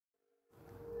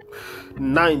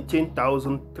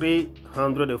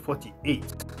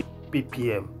19,348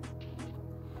 ppm,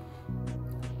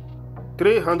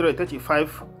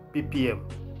 335 ppm,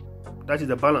 that is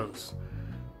the balance.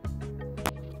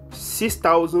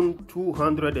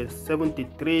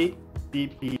 6,273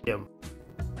 ppm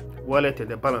wallet and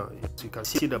the balance. As you can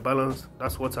see the balance,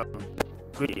 that's what I'm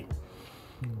creating.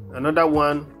 Another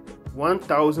one,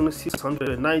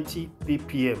 1,690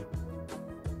 ppm.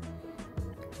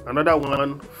 Another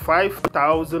one,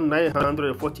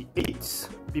 5,948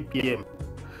 ppm.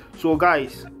 So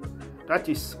guys, that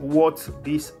is what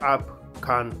this app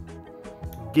can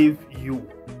give you.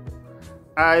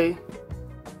 I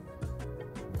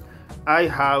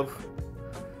have,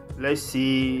 let's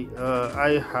see,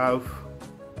 I have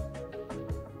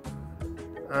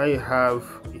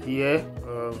here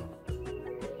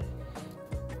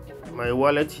my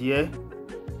wallet here.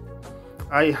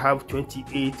 I have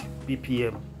 28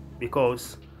 ppm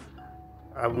because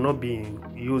I've not been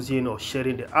using or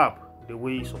sharing the app the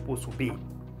way it's supposed to be.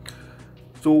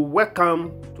 So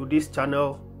welcome to this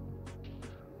channel.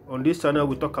 On this channel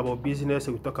we talk about business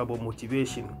and we talk about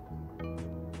motivation.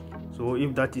 So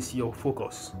if that is your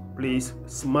focus, please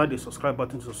smash the subscribe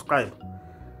button to subscribe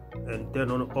and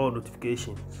turn on all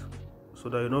notifications so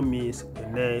that you don't miss the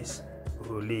next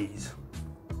release.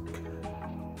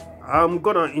 I'm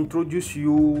gonna introduce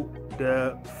you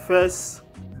the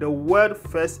world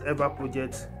first ever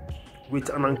project with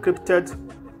an encrypted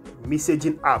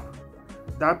messaging app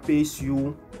that pays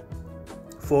you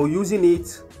for using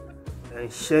it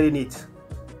and sharing it.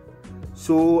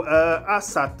 So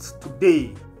as at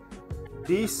today,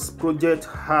 this project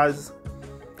has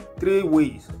 3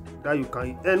 ways that you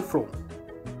can earn from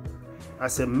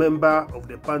as a member of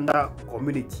the Panda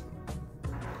community.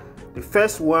 The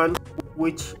first one,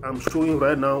 which I'm showing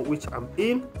right now, which I'm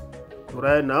in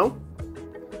right now,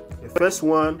 the first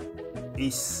one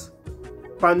is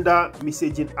Panda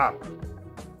Messaging App,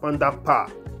 Panda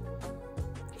Farm.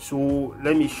 So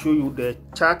let me show you the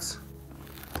chat.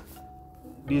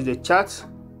 This is the chat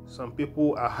some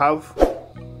people I have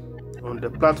on the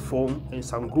platform and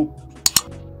some groups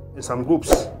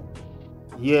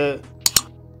here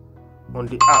on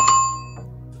the app.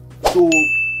 So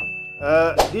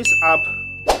this app,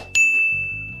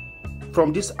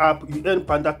 from this app you earn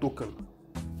Panda token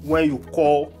when you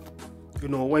call. You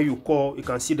know, when you call, you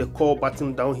can see the call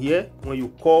button down here. When you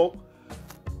call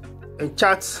and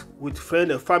chat with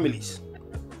friends and families,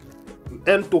 you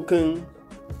earn token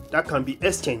that can be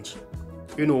exchanged.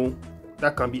 You know,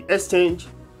 that can be exchanged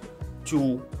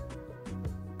to,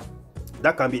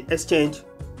 this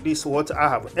is what I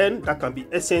have earned, that can be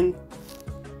exchanged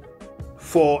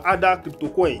for other crypto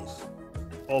coins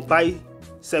or buy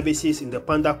services in the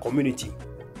Panda community,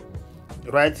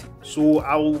 right? So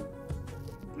I'll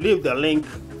leave the link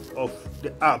of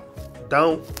the app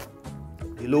down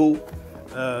below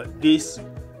this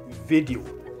video.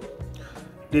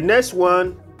 The next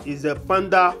one is the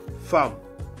Panda Farm.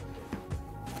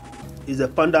 Is the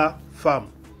Panda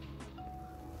Farm.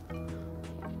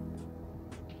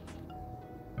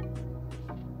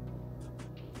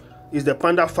 Is the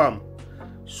Panda Farm.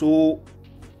 So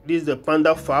this is the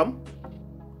Panda Farm.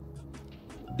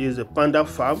 This is the Panda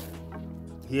Farm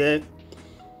here,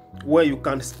 where you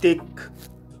can stake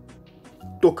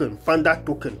token, Panda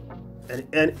token, and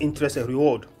earn interest and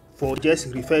reward for just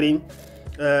referring.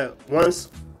 Once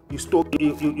you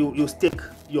stake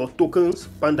your tokens,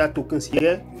 Panda tokens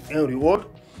here, you earn reward.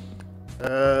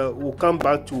 We'll come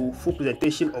back to full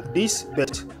presentation of this,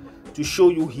 but to show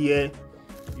you here,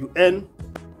 you earn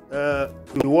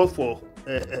reward for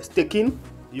staking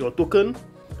your token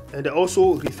and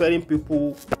also referring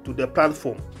people to the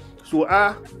platform. So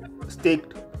I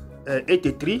staked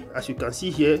 83, as you can see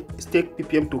here, stake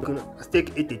PPM token,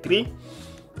 stake 83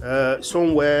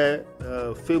 somewhere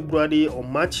February or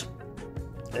March,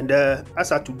 and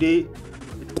as of today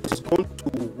it's gone to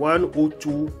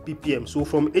 102 ppm. So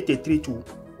from 83 to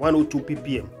 102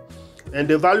 ppm, and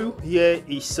the value here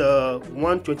is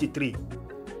 123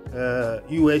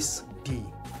 USD.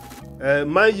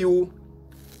 Mind you,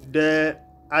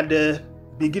 at the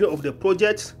beginning of the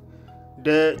project,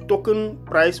 the token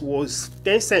price was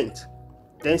 10 cents,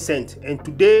 and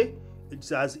today it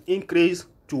has increased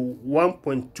to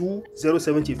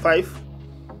 1.2075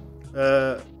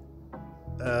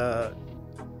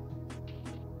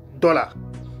 dollar.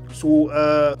 So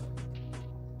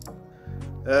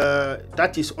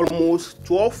that is almost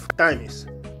 12 times.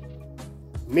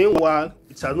 Meanwhile,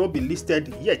 it has not been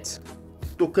listed yet. The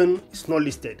token is not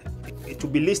listed. It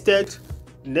will be listed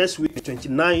next week,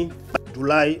 29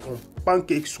 July, on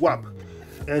Pancake swap.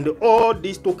 And all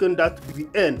these tokens that we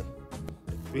earn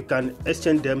we can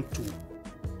exchange them to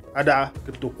other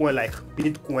crypto coin like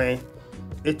Bitcoin,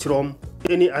 Ethereum,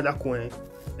 any other coin,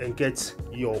 and get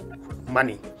your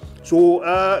money. So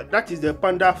that is the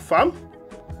Panda Farm.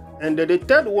 And the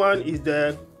third one is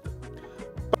the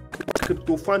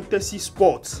Crypto Fantasy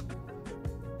Sports.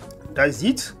 That's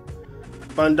it.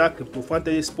 Panda Crypto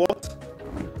Fantasy Sports,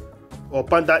 or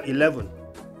Panda 11.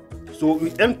 So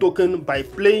we earn token by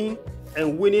playing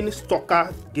and winning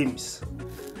soccer games,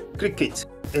 cricket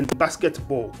and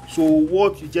basketball. So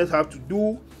what you just have to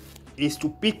do is to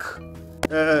pick,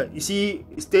 you see,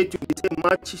 stay tuned. The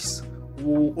matches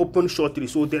will open shortly,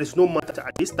 so there is no match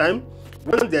at this time.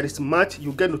 When there is match,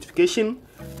 you get notification.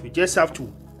 You just have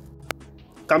to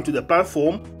come to the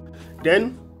platform,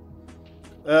 then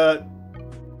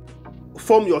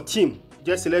form your team.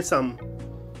 Just select some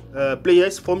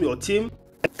players, form your team,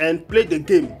 and play the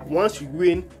game. Once you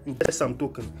win, you get some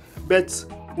token. But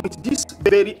with this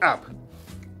very app,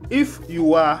 if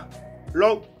you are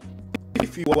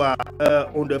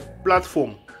on the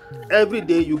platform, every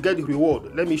day you get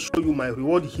reward. Let me show you my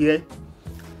reward here.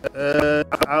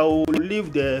 I'll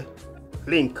leave the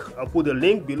link. I'll put the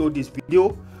link below this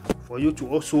video for you to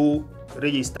also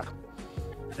register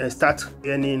and start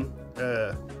earning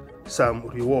some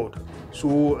reward.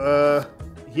 So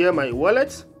here my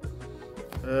wallet.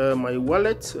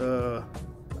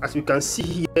 As you can see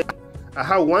here, I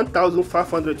have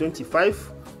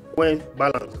 1,525 coin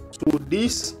balance. So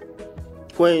these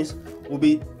coins will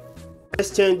be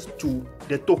exchanged to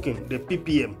the token, the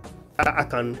PPM, that I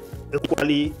can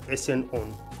equally exchange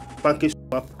on Pancake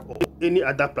or any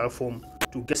other platform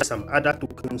to get some other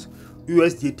tokens,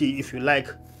 USDT if you like,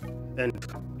 and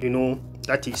you know,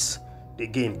 that is the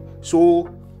gain. So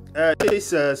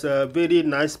this is a very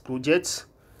nice project.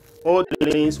 All the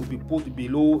links will be put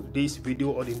below this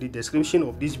video or in the description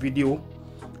of this video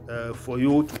for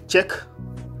you to check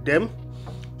them.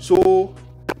 So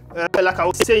like I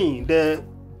was saying, the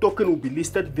token will be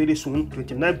listed very soon,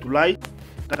 29th July.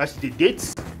 That's the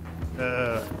date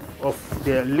of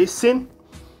the listing.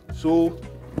 So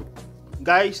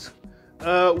guys,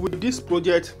 with this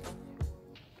project,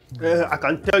 I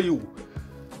can tell you,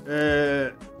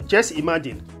 just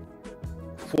imagine,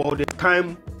 for the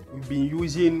time we've been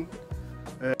using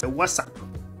WhatsApp,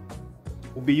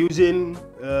 we'll be using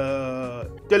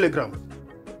Telegram,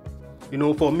 you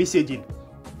know, for messaging.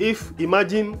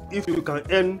 Imagine if you can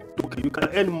earn token, you can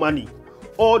earn money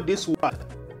all this while.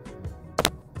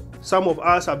 Some of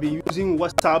us have been using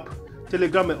WhatsApp,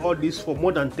 Telegram and all this for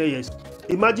more than 10 years.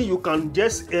 Imagine you can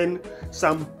just earn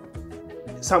some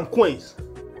coins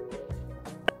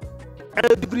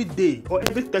every day or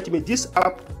every 30 minutes. This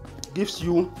app gives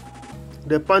you,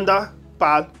 the Panda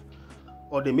Pal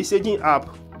or the messaging app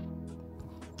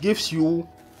gives you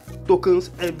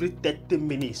tokens every 30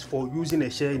 minutes for using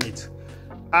and sharing it.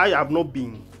 I have not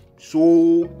been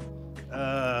so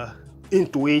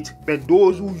into it, but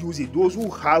those who use it, those who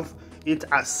have it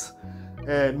as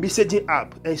a messaging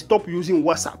app and stop using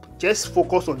WhatsApp, just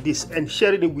focus on this and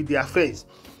sharing it with their friends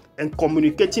and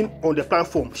communicating on the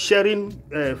platform, sharing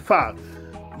file,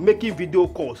 making video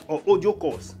calls or audio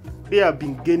calls, they have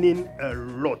been gaining a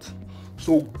lot.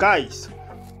 So guys,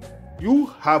 you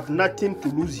have nothing to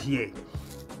lose here.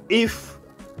 If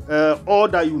all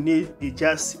that you need is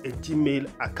just a Gmail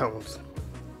account,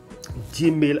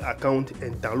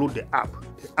 and download the app.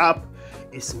 The app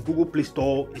is in Google Play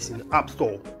Store, it's in App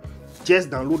Store. Just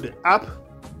download the app.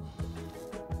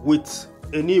 We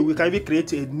can even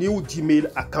create a new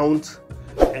Gmail account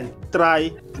and try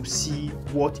to see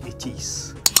what it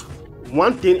is.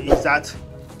 One thing is that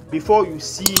before you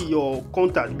see your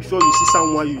contact, before you see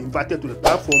someone you invited to the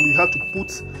platform, you have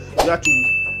to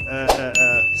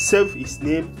save his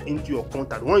name into your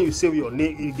contact. When you save the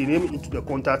name into the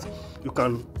contact, you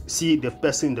can see the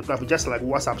person in the platform, just like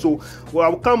WhatsApp. So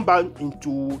I'll come back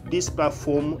into this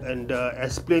platform and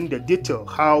explain the detail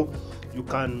how you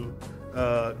can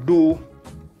do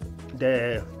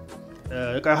the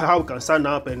how you can sign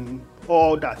up and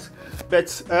all that.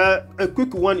 But a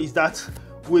quick one is that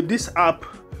with this app,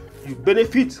 you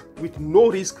benefit with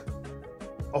no risk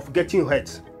of getting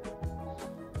hurt.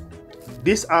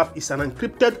 This app is an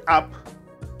encrypted app.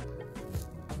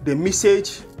 The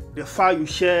message, the file you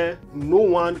share, no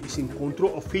one is in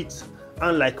control of it,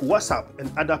 unlike WhatsApp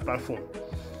and other platforms,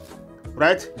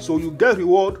 right? So you get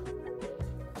reward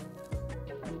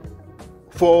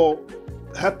for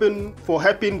helping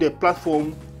the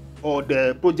platform or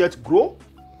the project grow.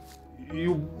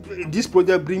 This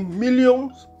project bring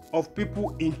millions of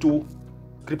people into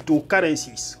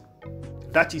cryptocurrencies.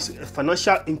 That is a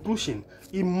financial inclusion.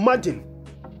 Imagine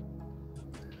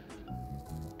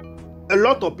a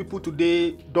lot of people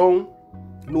today don't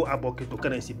know about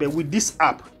cryptocurrency, but with this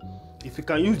app, if you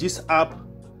can use this app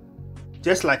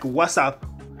just like WhatsApp,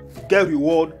 you get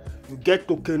reward, you get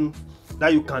token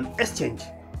that you can exchange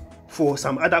for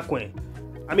some other coin.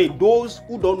 I mean, those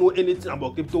who don't know anything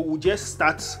about crypto will just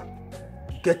start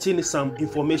getting some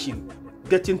information,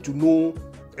 getting to know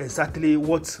exactly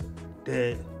what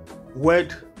the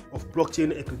word of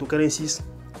blockchain and cryptocurrencies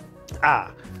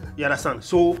are. You understand?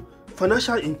 So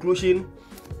financial inclusion,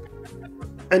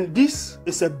 and this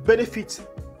is a benefit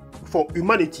for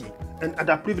humanity and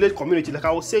underprivileged community. Like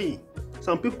I was saying,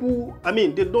 some people, I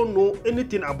mean, they don't know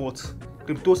anything about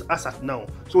cryptos as at now.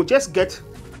 So just get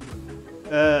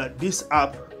this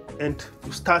app and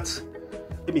you start.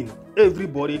 I mean,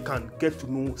 everybody can get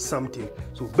to know something.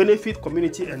 So benefit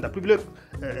community and underprivileged,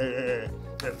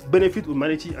 benefit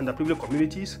humanity and underprivileged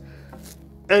communities.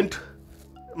 And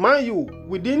mind you,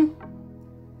 within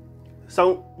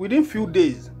few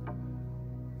days,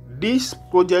 this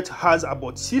project has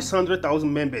about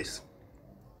 600,000 members.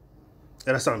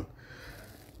 Understand?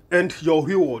 And your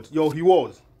rewards,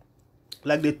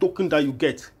 like the token that you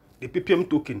get, the PPM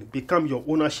token, become your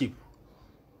ownership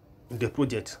in the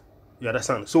project. You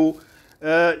understand? So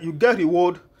you get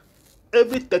reward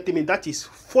every 30 minutes. That is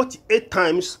 48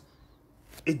 times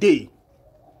a day.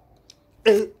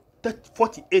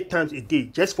 48 times a day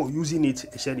just for using it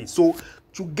and sharing it. So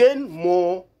to gain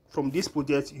more from this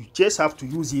project, you just have to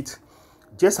use it,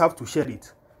 just have to share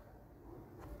it.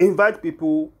 Invite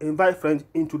people, invite friends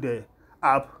into the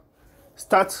app,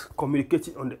 start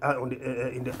communicating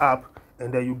in the app,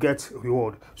 and then you get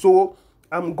reward. So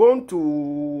I'm going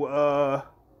to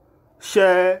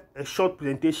share a short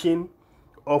presentation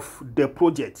of the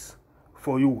project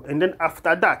for you, and then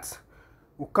after that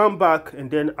we'll come back and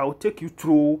then I'll take you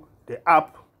through the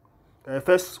app.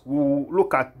 First we'll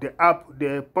look at the app,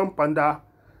 the PunkPanda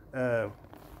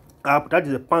app, that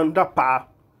is the Panda Farm,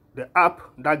 the app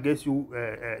that gets you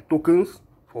tokens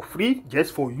for free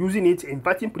just for using it,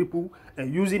 inviting people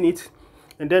and using it,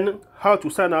 and then how to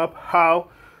sign up, how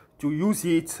to use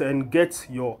it and get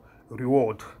your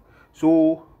reward.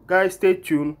 So guys, stay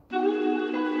tuned.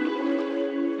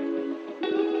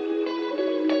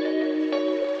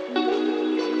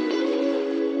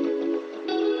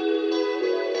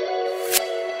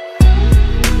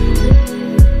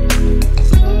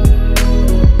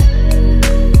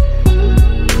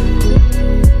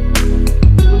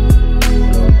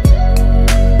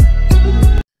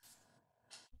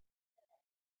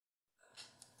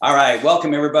 All right,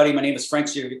 welcome everybody. My name is Frank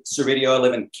Servideo. I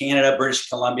live in Canada, British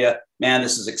Columbia. Man,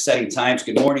 this is exciting times.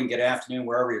 Good morning, good afternoon,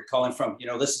 wherever you're calling from. You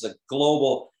know, this is a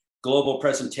global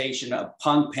presentation of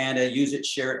PunkPanda. Use it,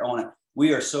 share it, own it.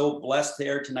 We are so blessed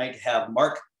here tonight to have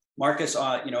Marcus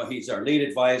on. You know, he's our lead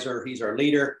advisor, he's our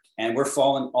leader, and we're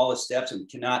following all his steps, and we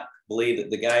cannot believe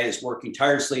that the guy is working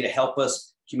tirelessly to help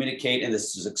us communicate, and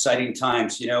this is exciting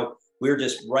times. You know, we're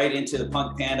just right into the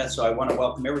PunkPanda, so I want to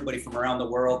welcome everybody from around the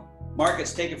world.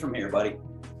 Marcus, take it from here, buddy.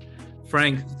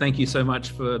 Frank, thank you so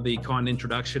much for the kind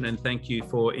introduction, and thank you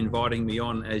for inviting me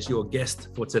on as your guest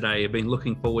for today. I've been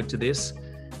looking forward to this,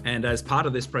 and as part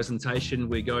of this presentation,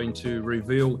 we're going to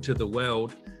reveal to the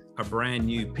world a brand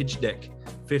new pitch deck,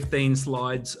 15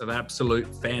 slides of absolute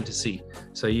fantasy.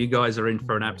 So you guys are in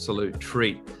for an absolute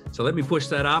treat. So let me push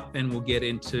that up and we'll get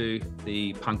into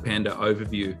the PunkPanda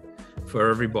overview for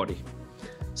everybody.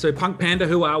 So PunkPanda,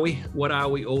 who are we? What are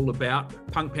we all about?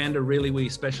 PunkPanda, really, we're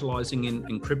specializing in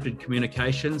encrypted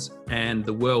communications and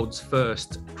the world's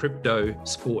first crypto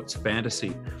sports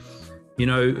fantasy. You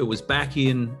know, it was back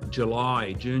in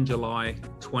June, July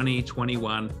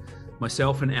 2021,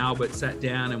 myself and Albert sat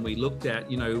down and we looked at,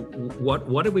 you know,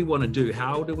 what do we want to do?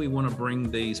 How do we want to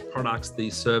bring these products,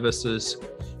 these services,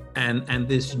 and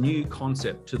this new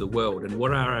concept to the world? And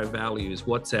what are our values?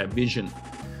 What's our vision?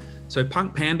 So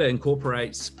PunkPanda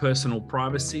incorporates personal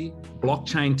privacy,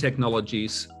 blockchain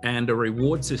technologies, and a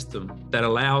reward system that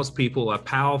allows people a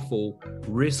powerful,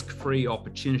 risk-free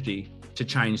opportunity to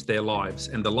change their lives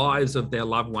and the lives of their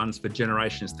loved ones for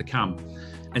generations to come.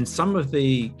 And some of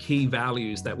the key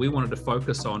values that we wanted to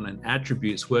focus on and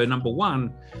attributes were, number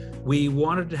one, we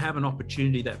wanted to have an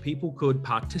opportunity that people could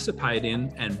participate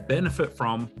in and benefit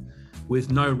from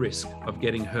with no risk of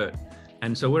getting hurt.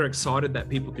 And so we're excited that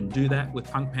people can do that with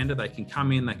PunkPanda. They can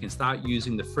come in, they can start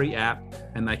using the free app,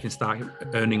 and they can start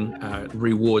earning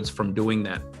rewards from doing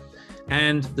that.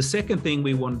 And the second thing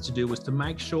we wanted to do was to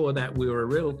make sure that we were a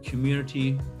real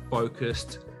community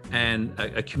focused and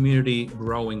a community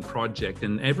growing project.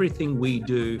 And everything we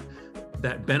do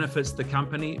that benefits the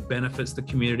company, benefits the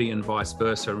community, and vice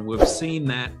versa. And we've seen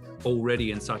that already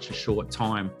in such a short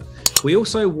time. We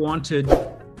also wanted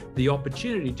the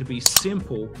opportunity to be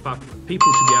simple for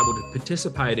people to be able to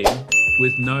participate in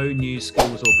with no new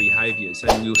skills or behaviors.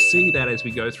 And you'll see that as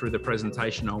we go through the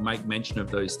presentation, I'll make mention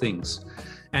of those things.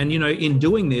 And, you know, in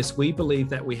doing this, we believe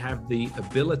that we have the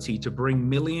ability to bring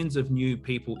millions of new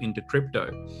people into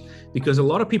crypto, because a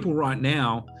lot of people right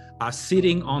now are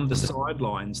sitting on the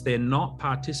sidelines. They're not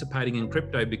participating in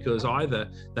crypto because either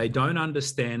they don't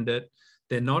understand it,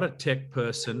 they're not a tech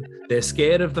person, they're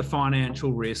scared of the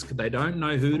financial risk, they don't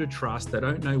know who to trust, they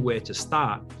don't know where to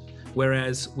start.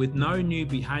 Whereas with no new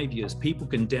behaviors, people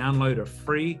can download a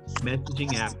free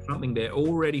messaging app, something they're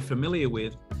already familiar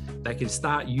with. They can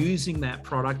start using that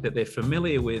product that they're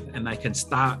familiar with, and they can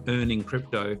start earning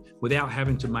crypto without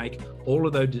having to make all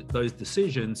of those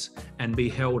decisions and be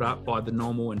held up by the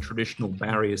normal and traditional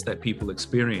barriers that people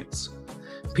experience.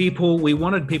 We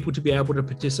wanted people to be able to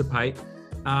participate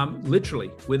literally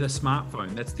with a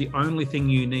smartphone. That's the only thing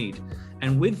you need.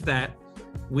 And with that,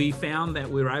 we found that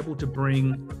we were able to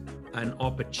bring an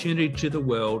opportunity to the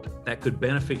world that could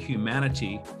benefit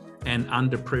humanity and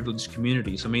underprivileged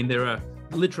communities. I mean, there are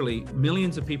literally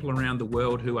millions of people around the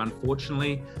world who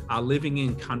unfortunately are living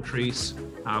in countries,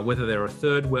 whether they're a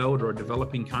third world or a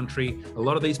developing country. A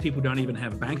lot of these people don't even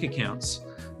have bank accounts.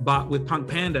 But with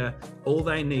PunkPanda, all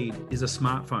they need is a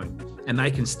smartphone, and they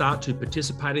can start to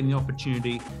participate in the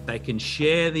opportunity. They can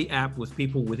share the app with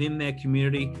people within their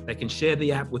community. They can share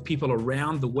the app with people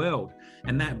around the world.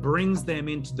 And that brings them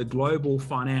into the global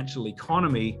financial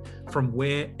economy from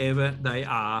wherever they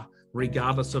are,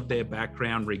 regardless of their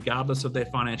background, regardless of their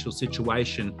financial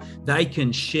situation. They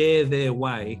can share their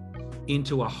way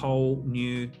into a whole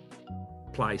new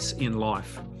place in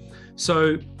life.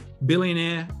 So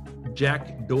billionaire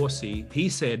Jack Dorsey, he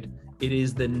said, it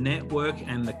is the network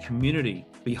and the community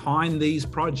behind these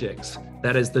projects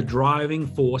that is the driving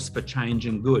force for change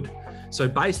and good. So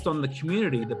based on the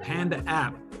community, the Panda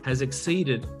app has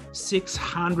exceeded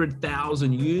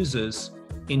 600,000 users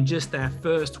in just our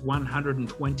first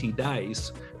 120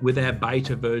 days with our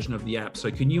beta version of the app.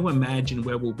 So can you imagine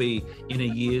where we'll be in a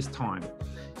year's time,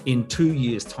 in 2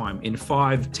 years' time, in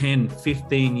 5, 10,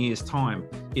 15 years' time?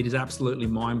 It is absolutely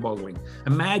mind-boggling.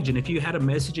 Imagine if you had a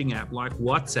messaging app like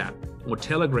WhatsApp or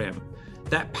Telegram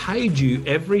that paid you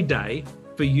every day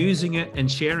for using it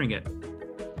and sharing it.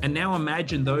 And now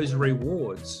imagine those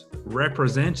rewards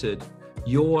represented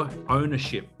your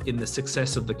ownership in the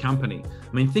success of the company.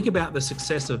 I mean, think about the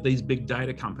success of these big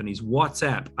data companies.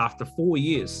 WhatsApp, after 4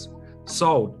 years,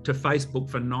 sold to Facebook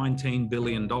for $19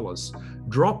 billion.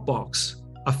 Dropbox,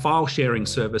 a file sharing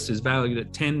service, is valued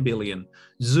at $10 billion.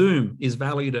 Zoom is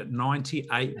valued at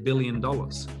 $98 billion.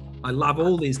 I love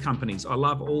all these companies. I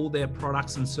love all their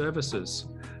products and services.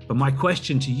 But my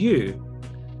question to you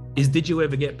is, did you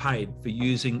ever get paid for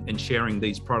using and sharing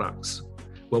these products?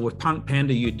 Well, with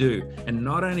PunkPanda, you do. And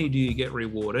not only do you get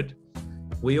rewarded,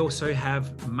 we also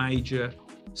have major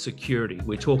security.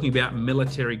 We're talking about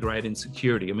military grade and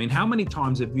security. I mean, how many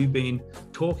times have you been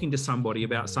talking to somebody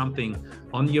about something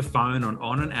on your phone,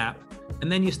 on an app,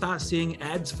 and then you start seeing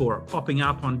ads for it popping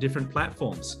up on different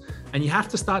platforms? And you have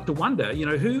to start to wonder, you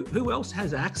know, who else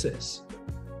has access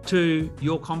to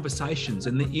your conversations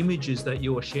and the images that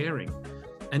you're sharing?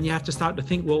 And you have to start to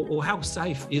think, well, how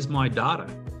safe is my data?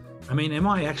 I mean, am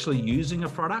I actually using a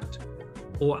product,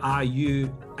 or are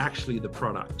you actually the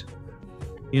product?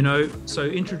 You know, so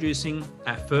introducing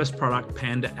our first product,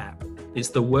 Panda app. It's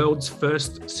the world's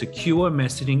first secure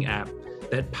messaging app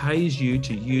that pays you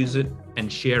to use it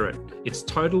and share it. It's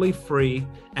totally free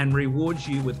and rewards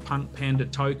you with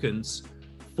PunkPanda tokens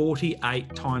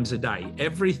 48 times a day.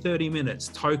 Every 30 minutes,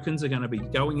 tokens are going to be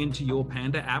going into your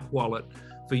Panda app wallet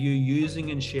for you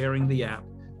using and sharing the app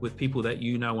with people that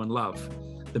you know and love.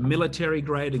 The military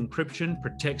grade encryption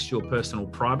protects your personal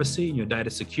privacy and your data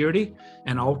security.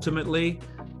 And ultimately,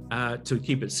 to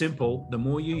keep it simple, the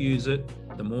more you use it,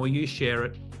 the more you share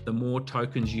it, the more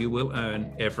tokens you will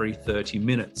earn every 30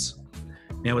 minutes.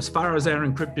 Now, as far as our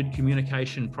encrypted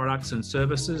communication products and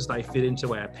services, they fit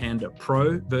into our Panda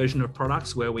Pro version of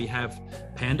products, where we have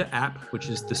Panda app, which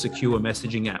is the secure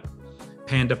messaging app.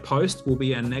 Panda Post will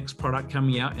be our next product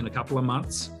coming out in a couple of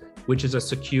months, which is a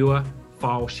secure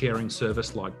file sharing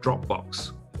service like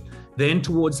Dropbox. Then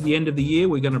towards the end of the year,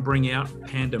 we're going to bring out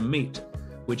Panda Meet,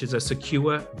 which is a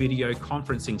secure video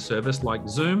conferencing service like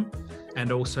Zoom,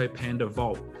 and also Panda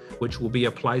Vault, which will be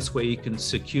a place where you can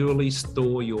securely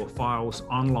store your files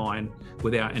online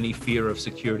without any fear of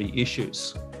security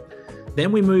issues.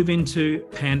 Then we move into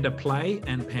Panda Play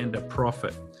and Panda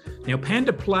Profit. Now,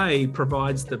 Panda Play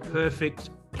provides the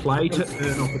perfect play to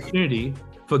earn opportunity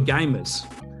for gamers,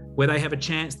 where they have a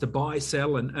chance to buy,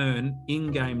 sell, and earn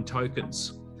in-game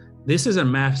tokens. This is a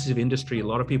massive industry a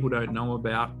lot of people don't know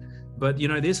about, but you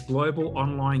know, this global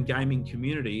online gaming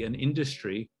community and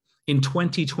industry in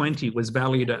 2020 was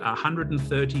valued at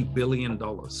 $130 billion.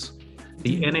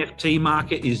 The NFT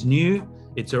market is new.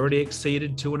 It's already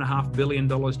exceeded $2.5 billion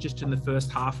just in the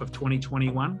first half of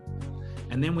 2021.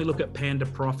 And then we look at Panda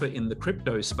Profit in the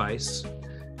crypto space.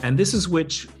 And this is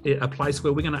a place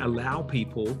where we're going to allow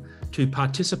people to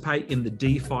participate in the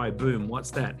DeFi boom. What's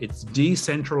that? It's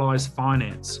decentralized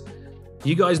finance.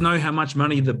 You guys know how much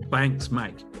money the banks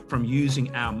make from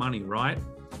using our money, right?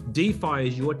 DeFi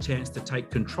is your chance to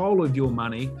take control of your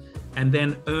money and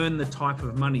then earn the type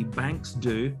of money banks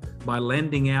do by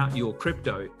lending out your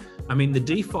crypto. I mean, the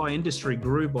DeFi industry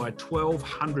grew by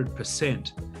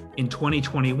 1,200% in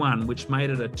 2021, which made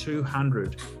it a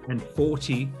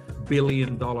 $240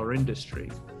 billion industry.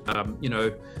 You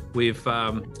know, we've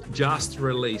just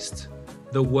released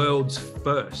the world's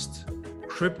first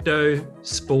crypto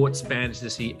sports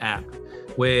fantasy app,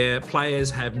 where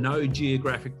players have no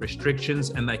geographic restrictions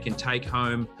and they can take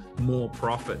home more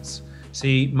profits.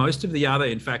 See, most of the other,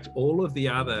 in fact, all of the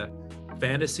other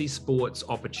fantasy sports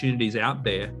opportunities out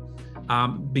there,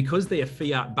 because they're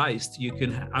fiat based, you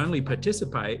can only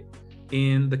participate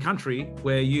in the country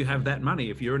where you have that money.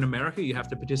 If you're in America, you have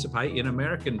to participate in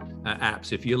American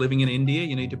apps. If you're living in India,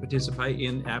 you need to participate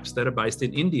in apps that are based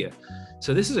in India.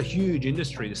 So this is a huge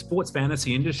industry. The sports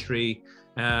fantasy industry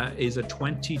is a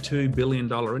 $22 billion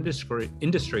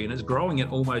industry, and it's growing at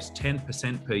almost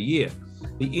 10% per year.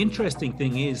 The interesting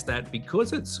thing is that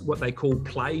because it's what they call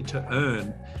play to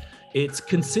earn, it's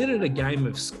considered a game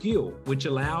of skill, which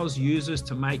allows users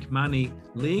to make money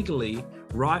legally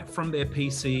right from their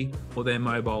PC or their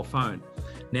mobile phone.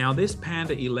 Now, this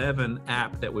Panda 11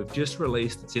 app that we've just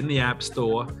released, it's in the App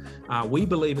Store. We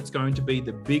believe it's going to be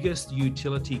the biggest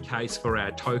utility case for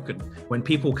our token. When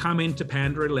people come into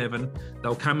Panda 11,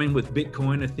 they'll come in with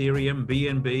Bitcoin, Ethereum,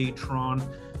 BNB, Tron,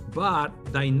 but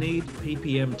they need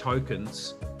PPM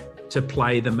tokens to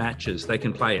play the matches. They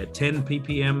can play a 10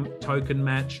 ppm token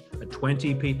match, a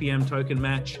 20 ppm token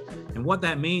match. And what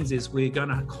that means is we're going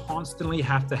to constantly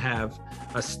have to have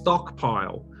a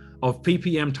stockpile of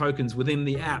ppm tokens within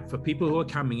the app for people who are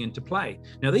coming into play.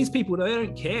 Now, these people, they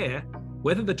don't care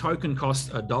whether the token costs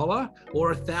 $1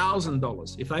 or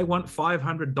 $1,000. If they want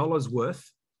 $500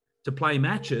 worth to play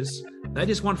matches, they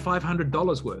just want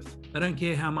 $500 worth. They don't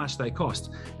care how much they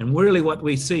cost. And really what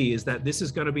we see is that this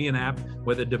is going to be an app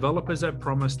where the developers have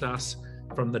promised us,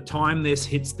 from the time this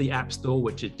hits the App Store,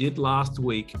 which it did last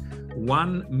week,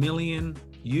 1 million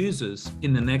users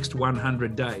in the next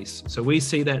 100 days. So we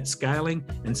see that scaling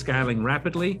and scaling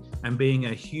rapidly and being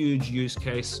a huge use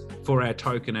case for our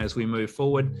token as we move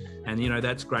forward. And you know,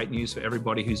 that's great news for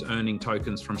everybody who's earning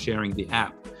tokens from sharing the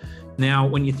app. Now,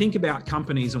 when you think about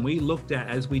companies, and we looked at,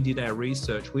 as we did our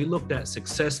research, we looked at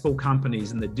successful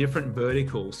companies in the different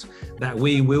verticals that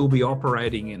we will be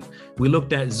operating in. We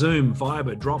looked at Zoom,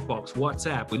 Viber, Dropbox,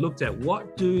 WhatsApp. We looked at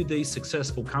what do these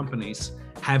successful companies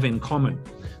have in common.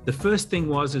 The first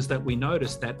thing is that we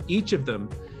noticed that each of them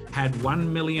had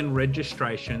 1 million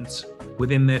registrations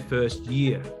within their first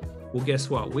year. Well, guess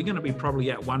what? We're going to be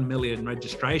probably at 1 million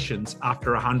registrations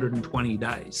after 120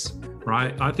 days,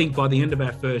 right? I think by the end of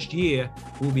our first year,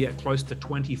 we'll be at close to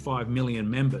 25 million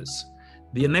members.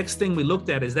 The next thing we looked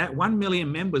at is that 1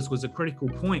 million members was a critical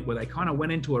point where they kind of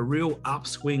went into a real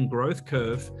upswing growth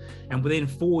curve. And within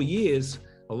 4 years,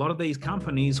 a lot of these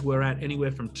companies were at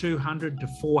anywhere from 200 to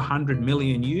 400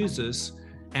 million users.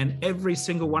 And every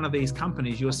single one of these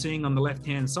companies you're seeing on the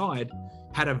left-hand side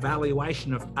had a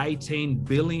valuation of $18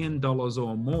 billion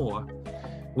or more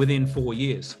within 4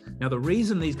 years. Now, the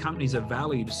reason these companies are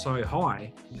valued so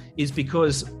high is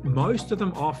because most of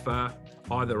them offer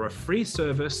either a free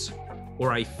service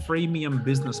or a freemium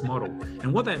business model.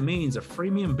 And what that means, a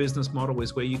freemium business model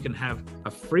is where you can have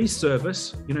a free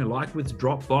service, you know, like with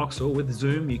Dropbox or with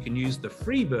Zoom, you can use the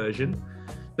free version,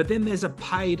 but then there's a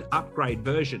paid upgrade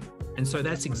version. And so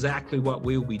that's exactly what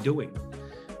we'll be doing.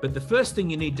 But the first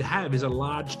thing you need to have is a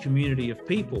large community of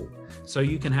people, so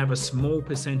you can have a small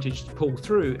percentage to pull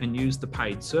through and use the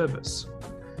paid service.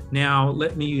 Now,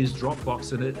 let me use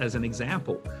Dropbox as an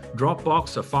example.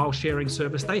 Dropbox, a file sharing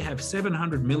service, they have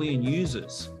 700 million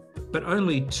users, but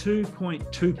only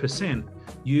 2.2%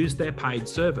 use their paid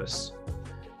service.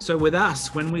 So with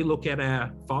us, when we look at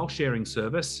our file sharing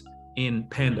service in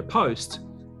Panda Post,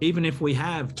 even if we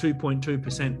have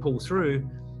 2.2% pull through,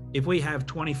 if we have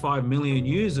 25 million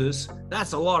users,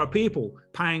 that's a lot of people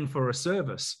paying for a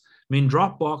service. I mean,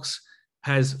 Dropbox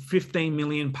has 15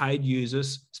 million paid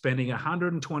users spending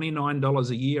 $129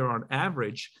 a year on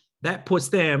average. That puts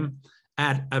them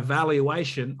at a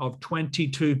valuation of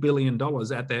 $22 billion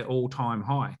at their all-time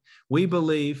high. We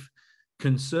believe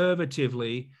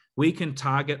conservatively we can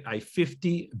target a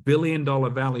 $50 billion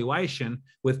valuation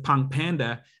with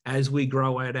PunkPanda as we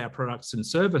grow out our products and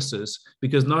services,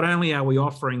 because not only are we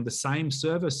offering the same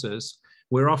services,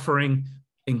 we're offering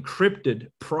encrypted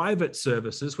private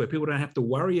services where people don't have to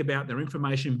worry about their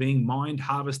information being mined,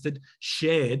 harvested,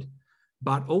 shared,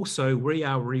 but also we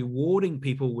are rewarding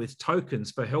people with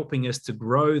tokens for helping us to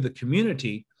grow the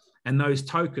community. And those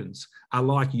tokens are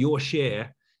like your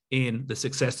share in the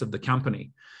success of the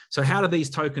company. So how do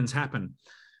these tokens happen?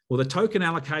 Well, the token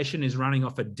allocation is running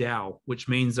off a DAO, which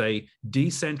means a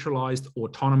decentralized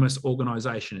autonomous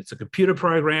organization. It's a computer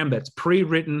program that's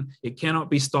pre-written. It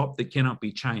cannot be stopped. It cannot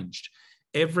be changed.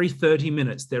 Every 30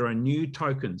 minutes, there are new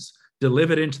tokens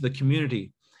delivered into the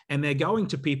community, and they're going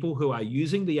to people who are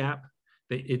using the app.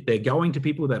 They're going to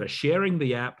people that are sharing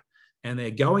the app, and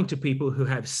they're going to people who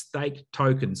have staked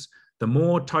tokens. The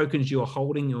more tokens you're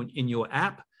holding in your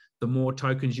app, the more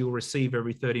tokens you'll receive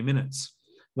every 30 minutes.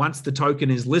 Once the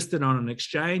token is listed on an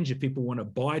exchange, if people want to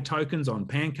buy tokens on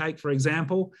Pancake, for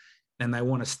example, and they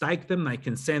want to stake them, they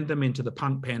can send them into the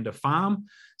PunkPanda Farm.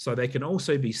 So they can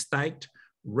also be staked,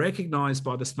 recognized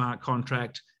by the smart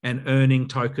contract, and earning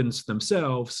tokens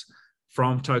themselves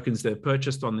from tokens they've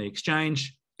purchased on the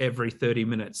exchange every 30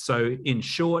 minutes. So in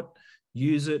short,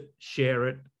 use it, share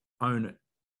it, own it.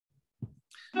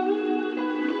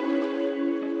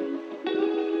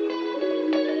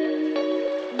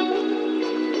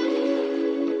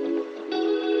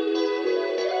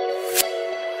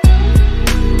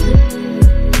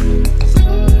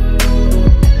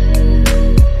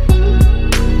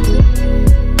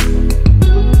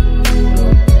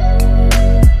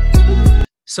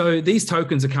 So these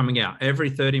tokens are coming out every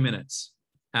 30 minutes.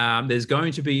 There's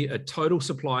going to be a total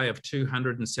supply of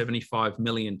 275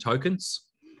 million tokens.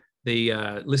 The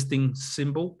listing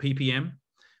symbol, PPM,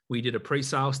 we did a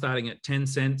pre-sale starting at 10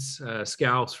 cents,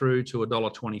 scale through to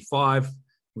 $1.25.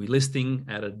 We're listing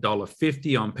at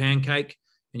 $1.50 on Pancake,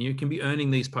 and you can be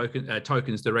earning these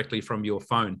tokens directly from your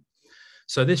phone.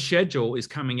 So this schedule is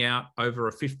coming out over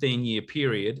a 15-year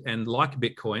period, and like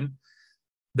Bitcoin,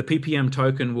 the PPM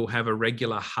token will have a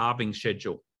regular halving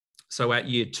schedule. So at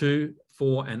year 2,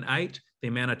 4, and 8, the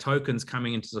amount of tokens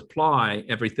coming into supply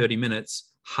every 30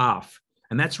 minutes half.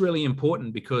 And that's really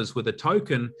important because with a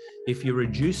token, if you're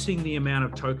reducing the amount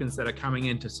of tokens that are coming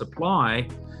into supply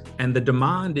and the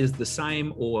demand is the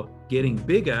same or getting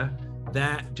bigger,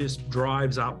 that just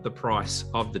drives up the price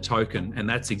of the token. And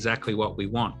that's exactly what we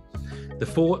want.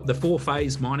 The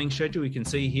four-phase mining schedule you can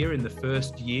see here in the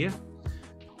first year,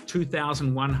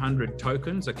 2,100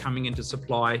 tokens are coming into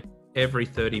supply every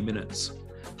 30 minutes.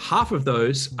 Half of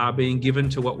those are being given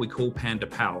to what we call Panda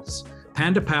Pals.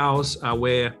 Panda Pals are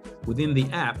where within the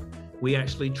app, we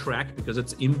actually track, because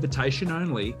it's invitation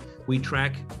only, we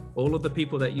track all of the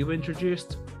people that you've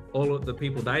introduced, all of the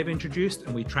people they've introduced,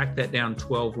 and we track that down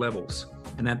 12 levels.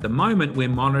 And at the moment, we're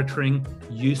monitoring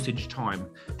usage time.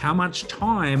 How much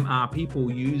time are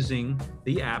people using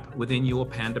the app within your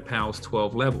Panda Pals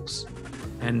 12 levels?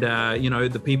 And,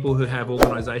 the people who have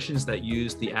organizations that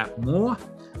use the app more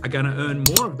are going to earn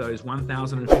more of those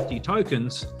 1,050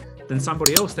 tokens than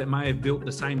somebody else that may have built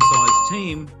the same size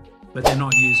team, but they're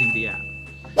not using the app.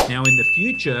 Now, in the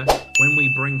future, when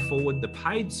we bring forward the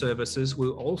paid services,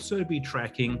 we'll also be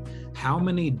tracking how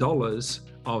many dollars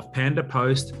of Panda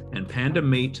Post and Panda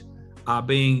Meet are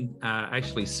being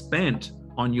actually spent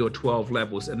on your 12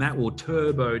 levels, and that will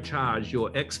turbocharge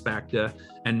your X factor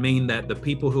and mean that the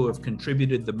people who have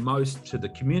contributed the most to the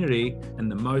community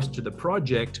and the most to the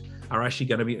project are actually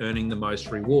going to be earning the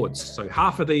most rewards. So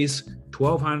half of these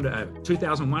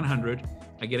 2,100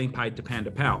 are getting paid to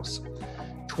Panda Pals.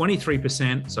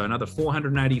 23%, so another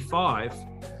 485,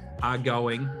 are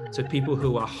going to people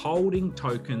who are holding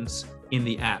tokens in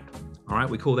the app. All right,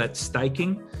 we call that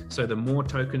staking. So the more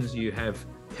tokens you have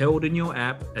held in your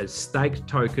app as staked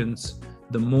tokens,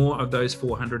 the more of those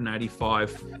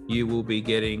 485 you will be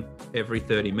getting every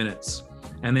 30 minutes.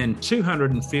 And then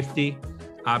 250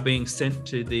 are being sent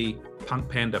to the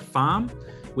PunkPanda Farm,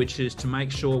 which is to make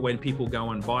sure when people go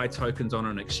and buy tokens on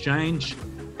an exchange,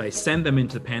 they send them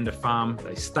into Panda Farm,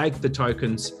 they stake the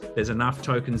tokens, there's enough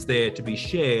tokens there to be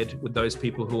shared with those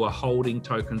people who are holding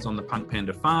tokens on the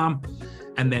PunkPanda Farm.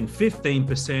 And then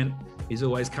 15% is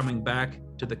always coming back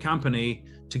to the company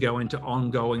to go into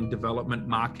ongoing development,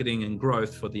 marketing, and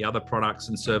growth for the other products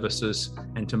and services,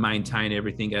 and to maintain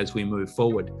everything as we move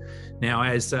forward. Now,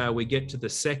 as we get to the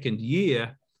second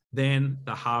year, then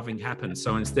the halving happens.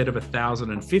 So instead of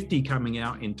 1,050 coming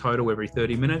out in total every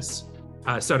 30 minutes,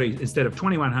 instead of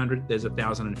 2,100, there's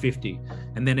 1,050.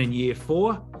 And then in year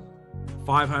 4,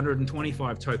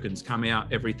 525 tokens come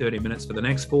out every 30 minutes for the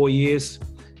next 4 years.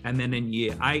 And then in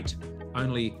year 8,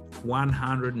 only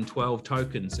 112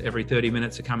 tokens every 30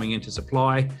 minutes are coming into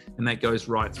supply, and that goes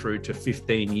right through to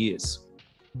 15 years.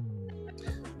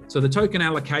 So the token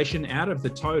allocation, out of the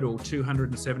total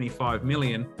 275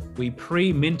 million, we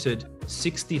pre-minted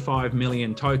 65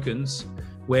 million tokens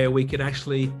where we could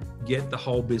actually get the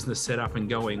whole business set up and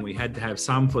going. We had to have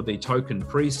some for the token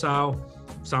pre-sale,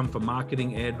 some for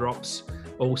marketing airdrops,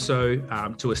 also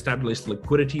to establish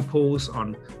liquidity pools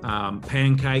on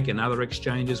Pancake and other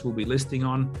exchanges we'll be listing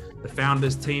on. The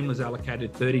founders team was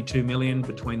allocated 32 million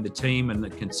between the team and the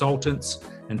consultants,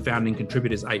 and founding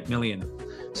contributors 8 million.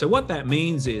 So what that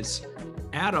means is,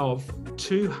 out of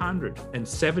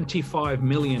 275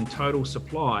 million total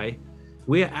supply,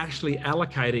 we're actually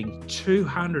allocating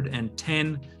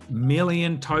 210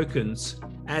 million tokens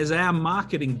as our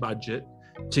marketing budget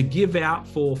to give out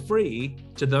for free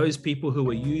to those people who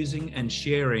are using and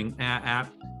sharing our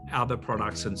app, other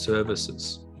products and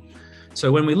services. So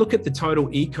when we look at the total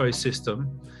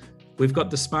ecosystem, we've got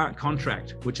the smart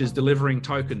contract, which is delivering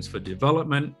tokens for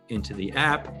development into the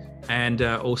app, and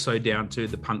also down to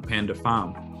the PunkPanda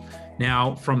Farm.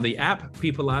 Now, from the app,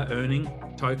 people are earning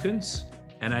tokens,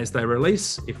 and as they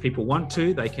release, if people want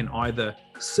to, they can either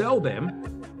sell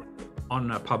them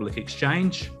on a public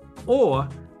exchange, or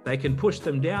they can push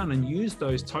them down and use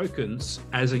those tokens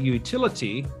as a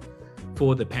utility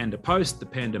for the Panda Post, the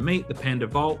Panda Meet, the Panda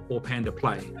Vault, or Panda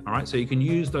Play. All right, so you can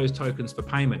use those tokens for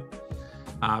payment.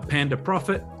 Panda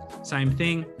Profit, same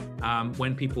thing.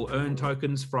 When people earn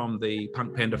tokens from the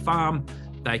PunkPanda Farm,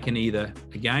 they can either,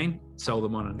 again, sell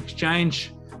them on an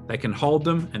exchange, they can hold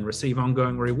them and receive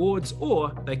ongoing rewards,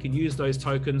 or they can use those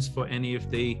tokens for any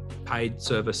of the paid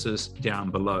services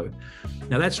down below.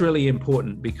 Now, that's really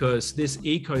important because this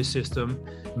ecosystem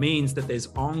means that there's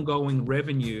ongoing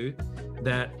revenue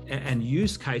and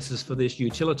use cases for this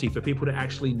utility for people to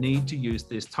actually need to use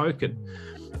this token.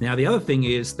 Now, the other thing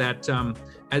is that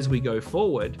as we go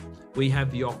forward, we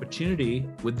have the opportunity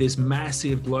with this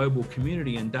massive global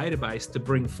community and database to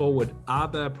bring forward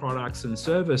other products and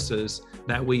services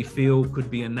that we feel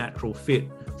could be a natural fit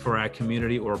for our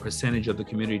community or a percentage of the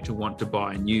community to want to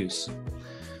buy and use.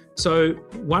 So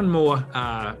one more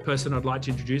person I'd like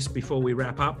to introduce before we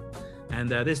wrap up. And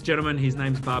this gentleman, his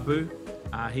name's Babu.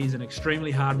 He's an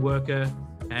extremely hard worker,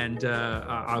 and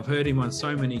I've heard him on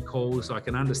so many calls. I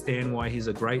can understand why he's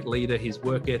a great leader. His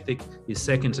work ethic is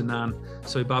second to none.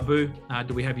 So Babu,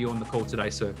 do we have you on the call today,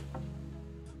 sir?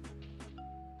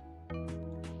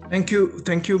 Thank you,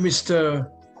 Mr.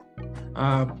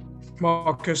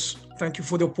 Marcus. Thank you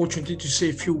for the opportunity to say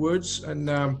a few words. And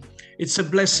it's a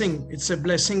blessing. It's a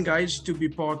blessing, guys, to be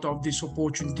part of this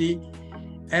opportunity.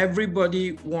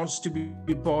 Everybody wants to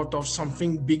be part of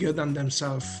something bigger than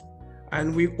themselves.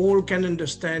 And we all can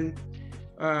understand.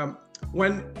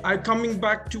 When I'm coming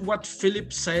back to what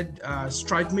Philip said,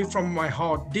 strike me from my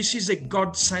heart. This is a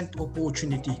God-sent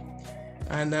opportunity.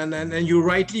 And you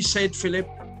rightly said, Philip,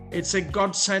 it's a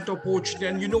God-sent opportunity.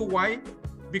 And you know why?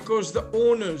 Because the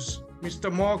owners, Mr.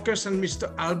 Marcus and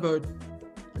Mr. Albert,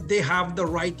 they have the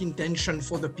right intention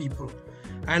for the people.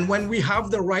 And when we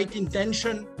have the right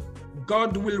intention,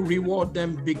 God will reward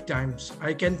them big times.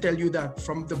 I can tell you that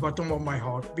from the bottom of my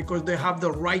heart, because they have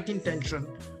the right intention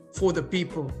for the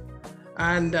people.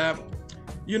 And,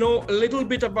 you know, a little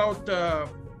bit about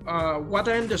what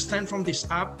I understand from this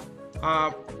app.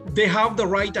 They have the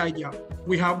right idea.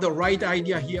 We have the right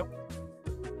idea here.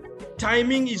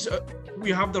 Timing is,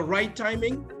 we have the right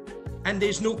timing, and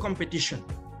there's no competition.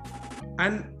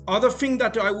 And other thing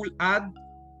that I will add,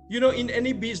 you know, in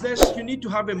any business, you need to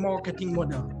have a marketing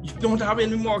model. If you don't have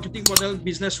any marketing model,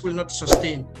 business will not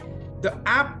sustain. The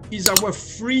app is our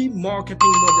free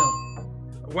marketing model.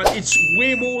 Well, it's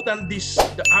way more than this.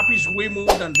 The app is way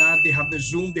more than that. They have the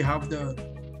Zoom, they have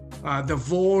the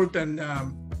Vault and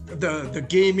the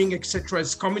gaming, etc.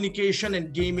 It's communication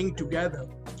and gaming together.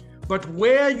 But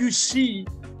where you see,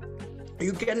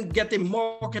 you can get a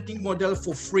marketing model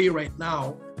for free right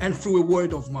now and through a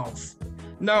word of mouth.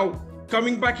 Now,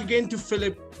 coming back again to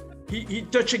Philip, he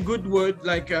touched a good word,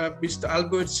 like Mr.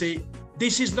 Albert say,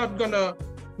 this is not gonna,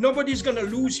 nobody's gonna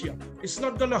lose here. It's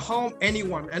not gonna harm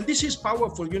anyone. And this is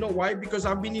powerful. You know why? Because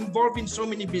I've been involved in so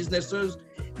many businesses.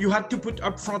 You had to put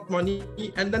upfront money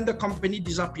and then the company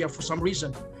disappear for some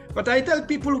reason. But I tell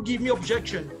people who give me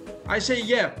objection, I say,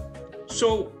 yeah,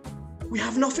 so we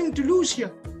have nothing to lose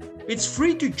here. It's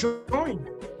free to join.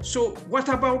 So what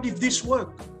about if this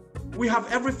works? We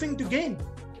have everything to gain.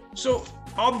 So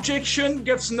objection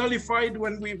gets nullified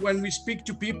when we speak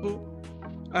to people.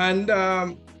 And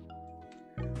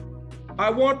I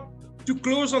want to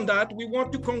close on that. We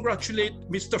want to congratulate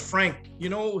Mr. Frank. You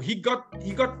know, he got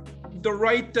the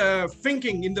right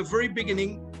thinking in the very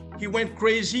beginning. He went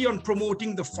crazy on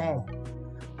promoting the farm,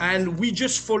 and we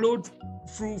just followed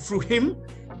through him,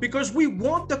 because we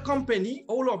want the company,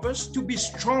 all of us, to be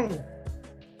strong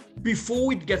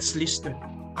before it gets listed.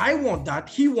 I want that,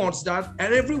 he wants that,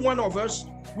 and every one of us,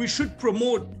 we should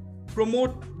promote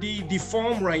the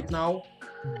farm right now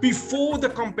before the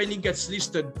company gets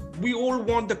listed. We all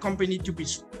want the company to be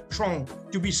strong,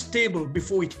 to be stable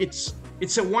before it hits.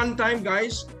 It's a one-time,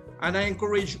 guys, and I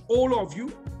encourage all of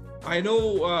you. I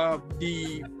know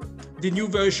the new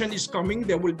version is coming.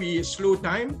 There will be a slow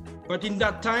time, but in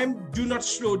that time, do not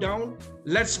slow down.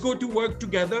 Let's go to work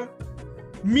together.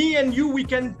 Me and you, we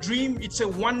can dream. It's a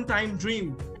one-time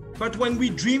dream, but when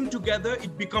we dream together,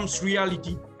 it becomes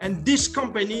reality. And this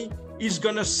company is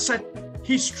gonna set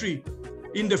history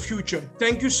in the future.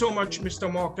 Thank you so much,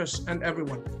 Mr. Marcus and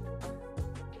everyone.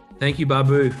 Thank you,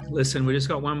 Babu. Listen, we just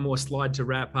got one more slide to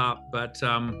wrap up, but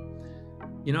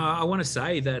you know, I want to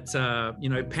say that you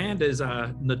know, pandas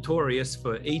are notorious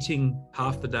for eating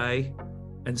half the day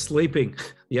and sleeping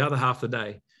the other half the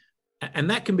day. And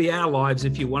that can be our lives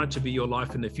if you want it to be your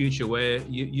life in the future, where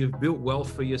you've built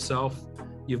wealth for yourself,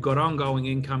 you've got ongoing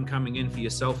income coming in for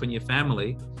yourself and your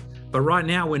family. But right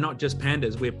now, we're not just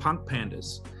pandas, we're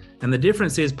PunkPandas. And the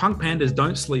difference is PunkPandas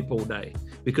don't sleep all day,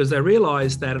 because they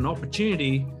realize that an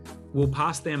opportunity will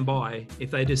pass them by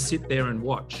if they just sit there and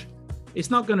watch. It's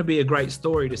not going to be a great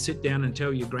story to sit down and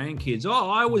tell your grandkids, oh,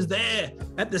 I was there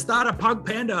at the start of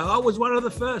PunkPanda. I was one of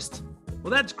the first.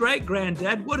 Well, that's great,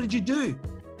 Granddad. What did you do?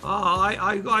 Oh,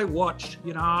 I watched.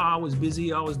 You know, I was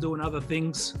busy. I was doing other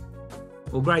things.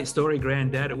 Well, great story,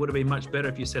 Granddad. It would have been much better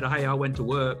if you said, hey, I went to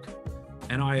work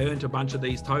and I earned a bunch of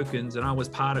these tokens and I was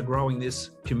part of growing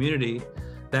this community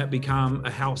that become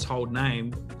a household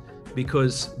name,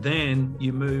 because then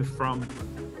you move from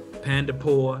Panda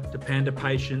Poor to Panda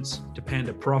Patience to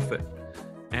Panda Profit.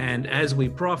 And as we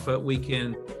profit, we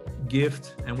can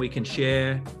gift and we can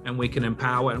share and we can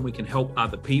empower and we can help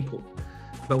other people.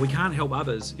 But we can't help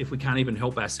others if we can't even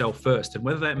help ourselves first. And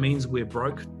whether that means we're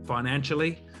broke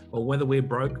financially or whether we're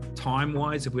broke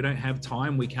time-wise, if we don't have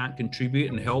time, we can't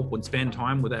contribute and help and spend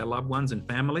time with our loved ones and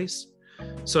families.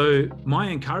 So my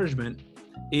encouragement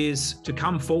is to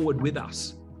come forward with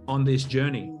us on this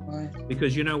journey,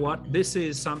 because you know what, this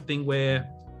is something where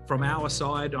from our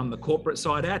side, on the corporate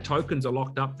side, our tokens are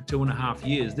locked up for 2.5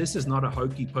 years. This is not a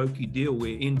hokey pokey deal.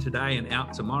 We're in today and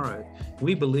out tomorrow.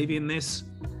 We believe in this.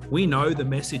 We know the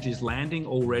message is landing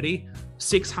already.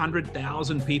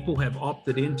 600,000 people have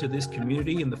opted into this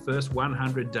community in the first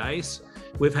 100 days.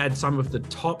 We've had some of the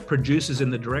top producers in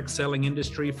the direct selling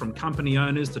industry, from company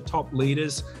owners to top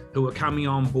leaders, who are coming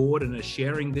on board and are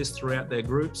sharing this throughout their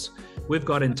groups. We've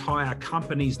got entire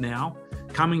companies now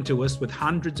coming to us with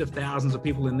hundreds of thousands of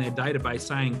people in their database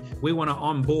saying, we want to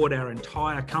onboard our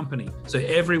entire company. So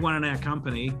everyone in our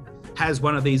company has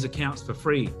one of these accounts for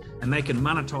free, and they can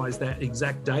monetize that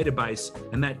exact database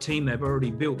and that team they've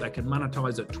already built. They can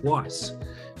monetize it twice.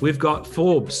 We've got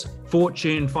Forbes,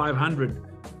 Fortune 500,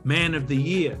 Man of the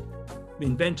Year,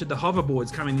 invented the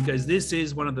hoverboards coming, because this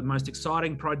is one of the most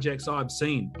exciting projects I've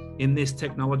seen in this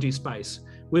technology space.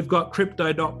 We've got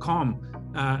crypto.com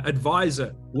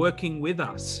advisor working with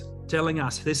us, telling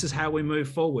us this is how we move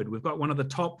forward. We've got one of the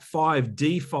top 5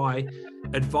 DeFi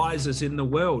advisors in the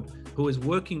world who is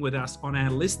working with us on our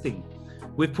listing.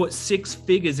 We've put 6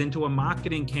 figures into a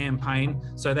marketing campaign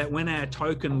so that when our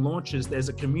token launches, there's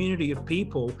a community of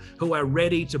people who are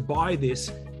ready to buy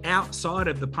this outside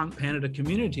of the PunkPanda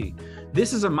community.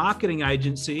 This is a marketing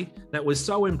agency that was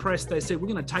so impressed, they said,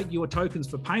 we're going to take your tokens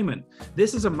for payment.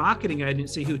 This is a marketing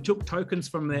agency who took tokens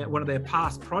from one of their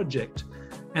past project,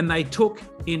 and they took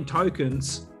in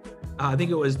tokens, I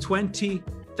think it was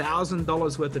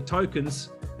 $20,000 worth of tokens,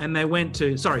 and they went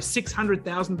to,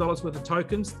 $600,000 worth of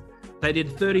tokens. They did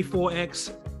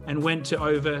 34x and went to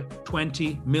over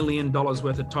 $20 million worth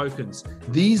of tokens.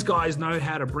 These guys know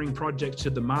how to bring projects to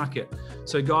the market.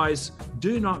 So guys,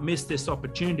 do not miss this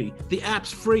opportunity. The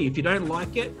app's free. If you don't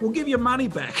like it, we'll give you money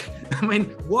back. I mean,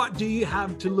 what do you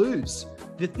have to lose?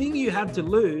 The thing you have to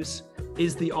lose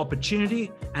is the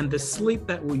opportunity and the sleep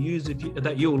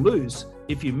that you'll lose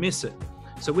if you miss it.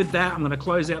 So with that, I'm going to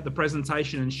close out the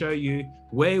presentation and show you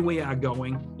where we are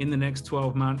going in the next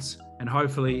 12 months. And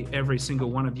hopefully every single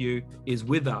one of you is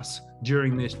with us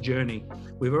during this journey.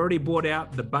 We've already brought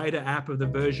out the beta app of the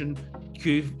version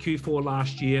Q4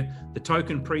 last year. The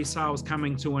token pre-sale is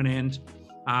coming to an end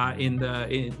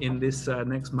in this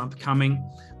next month coming.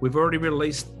 We've already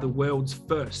released the world's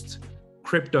first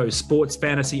crypto sports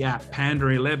fantasy app, Panda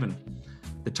 11.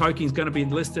 The token is going to be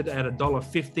listed at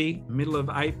 $1.50, middle of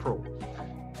April.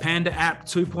 Panda app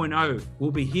 2.0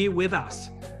 will be here with us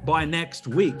by next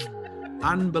week.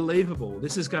 Unbelievable.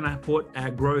 This is going to put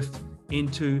our growth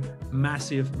into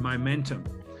massive momentum.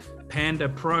 Panda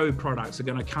Pro products are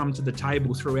going to come to the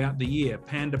table throughout the year.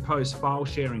 Panda Post file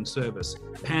sharing service,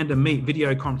 Panda Meet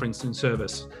video conferencing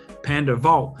service, Panda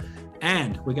Vault,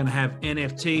 and we're going to have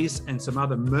NFTs and some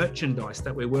other merchandise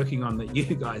that we're working on that you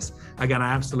guys are going to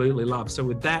absolutely love. So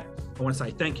with that, I want to say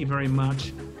thank you very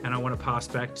much, and I want to pass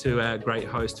back to our great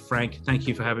host, Frank. Thank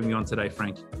you for having me on today,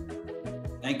 Frank.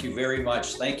 Thank you very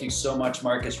much. Thank you so much,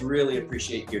 Marcus. Really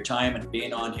appreciate your time and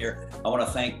being on here. I want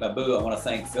to thank Babu. I want to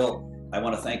thank Phil. I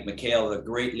want to thank Mikhail, the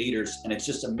great leaders. And it's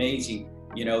just amazing.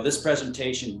 You know, this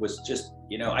presentation was just,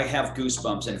 you know, I have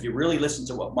goosebumps. And if you really listen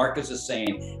to what Marcus is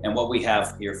saying and what we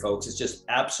have here, folks, it's just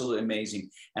absolutely amazing.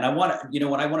 And I want to, you know,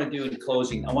 what I want to do in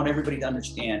closing, I want everybody to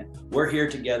understand we're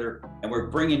here together and we're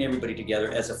bringing everybody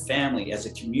together as a family, as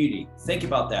a community. Think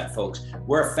about that, folks.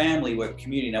 We're a family, we're a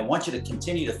community. And I want you to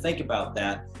continue to think about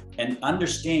that and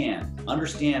understand,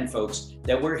 folks,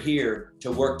 that we're here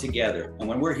to work together. And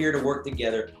when we're here to work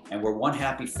together and we're one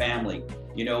happy family,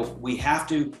 you know, we have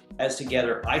to, as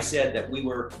together, I said that we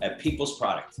were a people's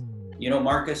product. You know,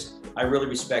 Marcus, I really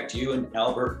respect you and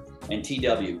Albert and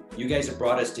TW. You guys have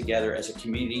brought us together as a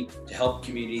community to help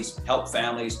communities, help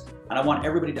families. And I want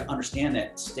everybody to understand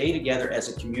that. Stay together as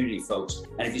a community, folks.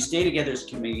 And if you stay together as a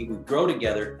community, we grow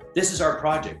together. This is our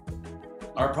project.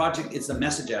 Our project is the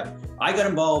message app. I got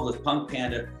involved with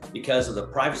PunkPanda because of the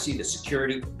privacy, the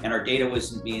security, and our data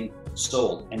wasn't being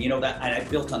sold. And you know that, and I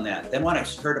built on that. Then when I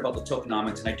heard about the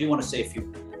tokenomics, and I do want to say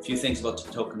a few things about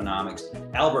the tokenomics.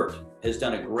 Albert has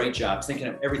done a great job thinking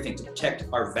of everything to protect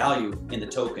our value in the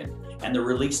token. And the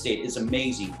release date is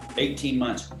amazing. 18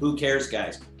 months. Who cares,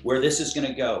 guys? Where this is going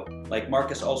to go. Like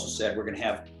Marcus also said, we're going to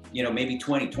have, you know, maybe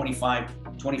 25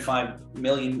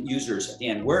 million users at the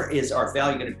end. Where is our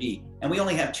value going to be? And we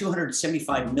only have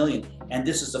 275 million. And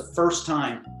this is the first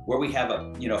time where we have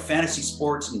a, you know, fantasy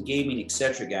sports and gaming,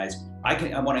 etc. Guys,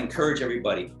 I want to encourage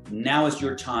everybody. Now is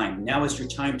your time. Now is your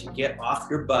time to get off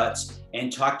your butts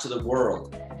and talk to the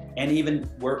world. And even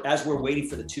as we're waiting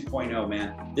for the 2.0,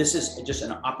 man, this is just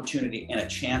an opportunity and a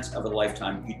chance of a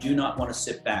lifetime. You do not want to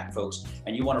sit back, folks,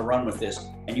 and you want to run with this.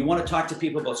 And you want to talk to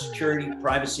people about security,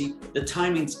 privacy. The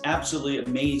timing's absolutely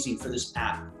amazing for this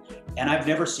app. And I've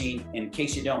never seen, in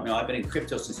case you don't know, I've been in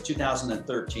crypto since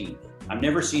 2013. I've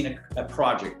never seen a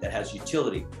project that has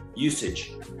utility,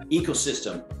 usage,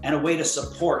 ecosystem, and a way to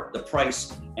support the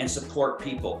price and support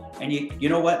people. And you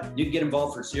know what? You can get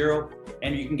involved for zero,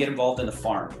 and you can get involved in the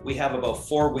farm. We have about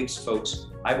 4 weeks, folks.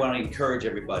 I want to encourage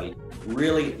everybody,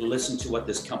 really listen to what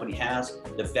this company has,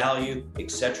 the value,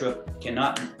 etc.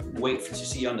 Cannot wait to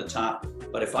see you on the top.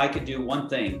 But if I could do one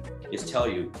thing, is tell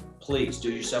you, please do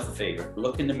yourself a favor,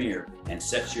 look in the mirror and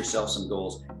set yourself some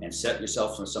goals and set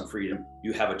yourself some freedom.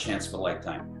 You have a chance of a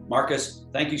lifetime. Marcus,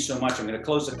 thank you so much. I'm going to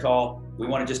close the call. We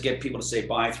want to just get people to say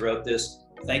bye throughout this.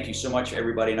 Thank you so much,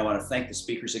 everybody. And I want to thank the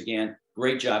speakers again.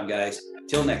 Great job, guys.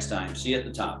 Till next time. See you at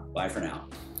the top. Bye for now.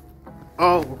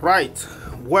 All right.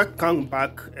 Welcome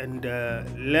back. And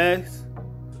let's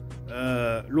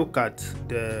look at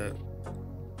the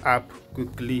app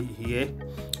quickly here.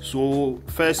 So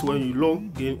first, when you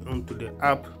log in onto the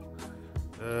app,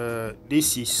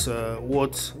 this is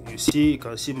what you see. You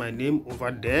can see my name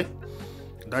over there.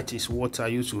 That is what I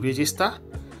use to register.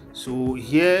 So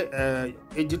here,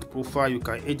 edit profile. You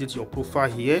can edit your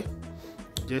profile here.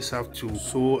 Just have to.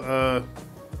 So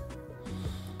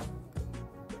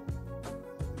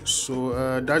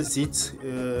that's it.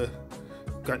 You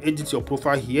can edit your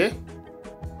profile here.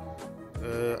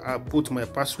 I put my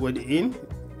password in.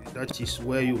 That is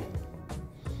where you.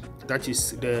 That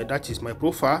is my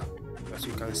profile, as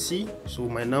you can see. So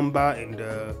my number and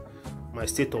my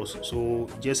status. So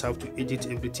just have to edit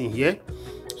everything here.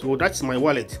 So that's my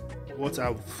wallet. What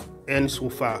I've earned so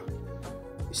far.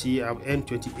 You see, I've earned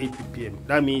 28 ppm.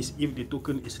 That means if the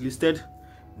token is listed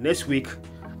next week,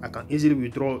 I can easily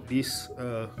withdraw this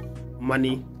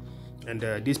money and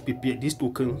this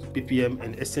token ppm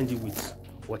and exchange it with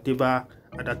whatever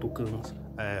other tokens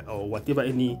or whatever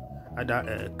any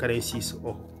other currencies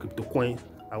or crypto coins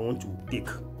I want to take.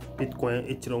 Bitcoin,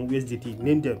 Ethereum, USDT,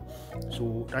 name them.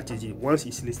 So that is it. Once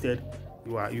it's listed,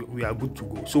 we are good to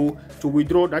go. So to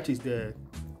withdraw, that is the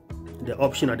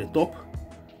option at the top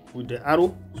with the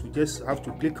arrow. So just have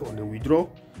to click on the withdraw.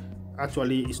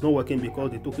 Actually, it's not working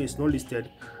because the token is not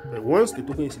listed. But once the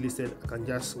token is listed, I can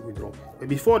just withdraw. But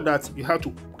before that, you have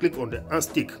to click on the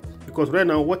unstake, because right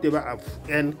now whatever I've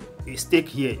earned is stake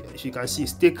here. As you can see,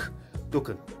 stake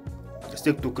token, the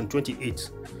stake token 28.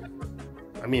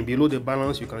 I mean, below the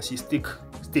balance you can see stake.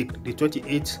 The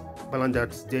 28 balance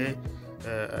that's there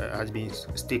has been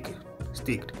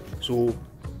staked. So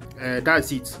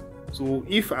that's it. So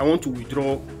if I want to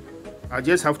withdraw, I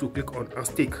just have to click on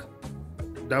unstake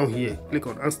down here, click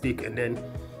on unstake, and then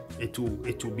it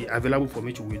will be available for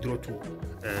me to withdraw to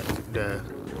the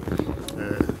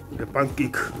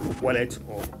Pancake wallet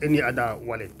or any other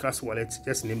wallet, Trust wallet,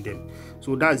 just name them.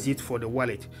 So that's it for the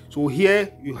wallet. So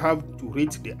here you have to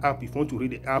rate the app. If you want to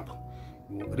rate the app,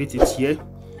 you rate it here.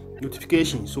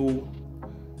 Notification. So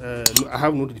I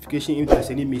have notification if there's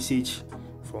any message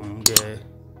from the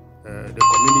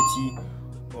community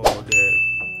or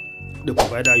the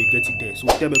provider, you get it there. So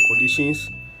terms and conditions,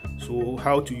 so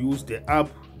how to use the app,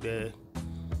 the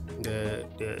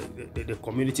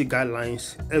community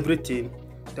guidelines, everything,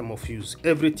 term of use,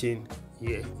 everything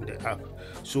here in the app.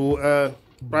 So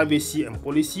privacy and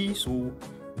policy. So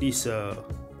this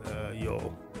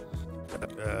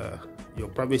your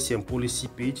privacy and policy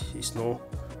page is not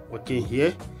working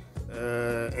here.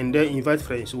 And then invite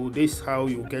friends. So this is how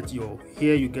you get your,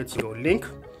 here you get your link.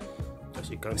 As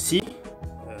you can see,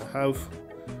 I have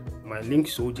my link,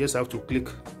 so just have to click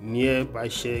nearby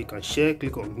share. You can share,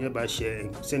 click on nearby share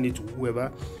and send it to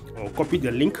whoever, or copy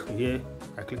the link here.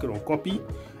 I click on copy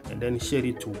and then share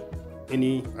it to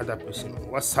any other person on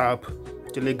WhatsApp,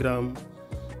 Telegram,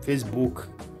 Facebook,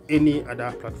 any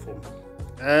other platform.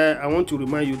 I want to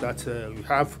remind you that we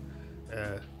have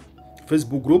a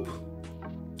Facebook group.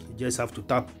 You just have to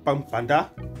tap PunkPanda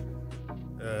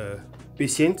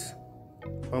patient,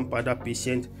 PunkPanda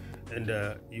patient, and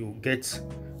you get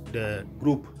the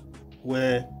group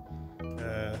where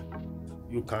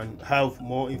you can have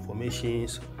more information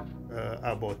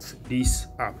about this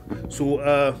app.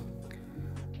 So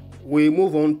we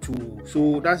move on to,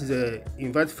 so that's the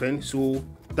invite friend. So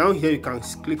down here you can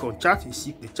click on chat, you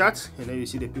see the chat, and then you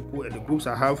see the people and the groups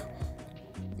I have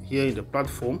here in the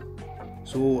platform.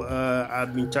 So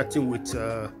I've been chatting with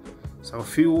some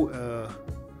few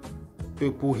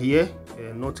people here,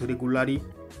 not regularly,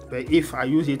 but if I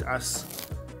use it as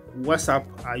WhatsApp,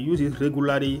 I use it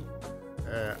regularly,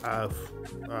 I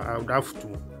would have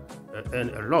to earn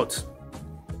a lot.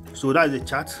 So that's the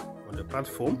chat on the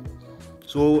platform.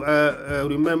 So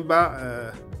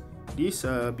remember this,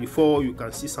 before you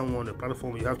can see someone on the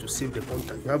platform, you have to save the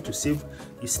contact. You have to save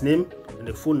his name and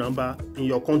the phone number in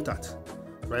your contact,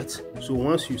 right? So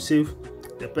once you save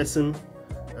the person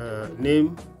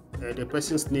name, the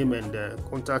person's name and the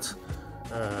contact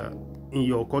in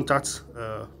your contact,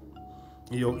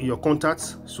 your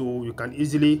contacts, so you can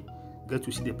easily get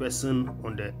to see the person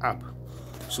on the app.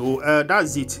 So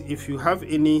that's it. If you have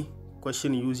any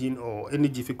question using or any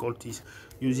difficulties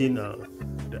using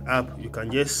the app, you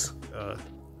can just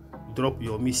drop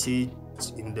your message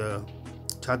in the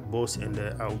chat box and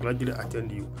I'll gladly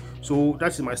attend you. So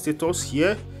that's my status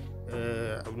here.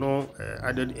 I've not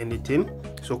added anything.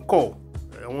 So call,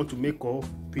 I want to make call,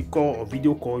 quick call or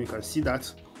video call. You can see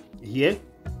that here.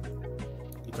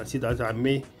 You can see that I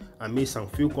made some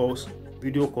few calls,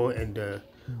 video call and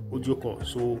audio call.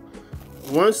 So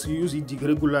once you use it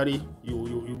regularly,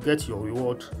 you get your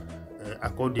reward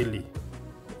accordingly,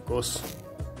 because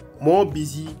more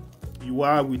busy you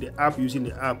are with the app, using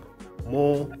the app,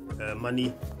 more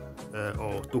money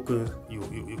or token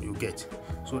you get.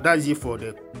 So that's it for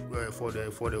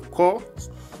the call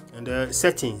and the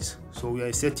settings. So we are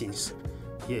in settings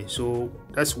here. So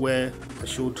that's where I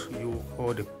showed you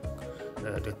all the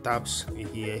tabs in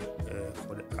here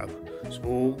for the app.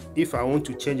 So if I want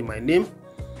to change my name,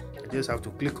 I just have to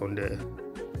click on the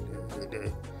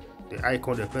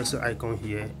icon, the pencil icon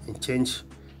here, and change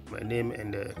my name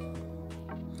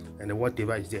and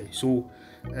whatever is there. So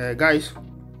guys,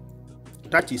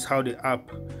 that is how the app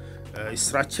is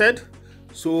structured.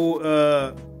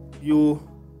 So you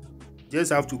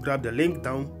just have to grab the link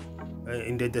down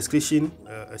in the description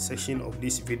section of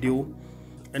this video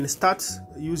and start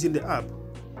using the app,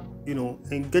 you know,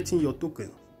 and getting your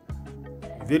token.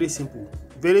 Very simple.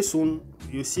 Very soon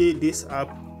you see this app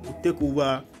will take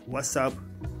over WhatsApp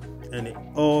and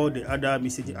all the other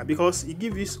messaging app, because it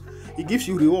gives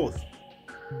you rewards.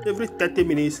 Every 30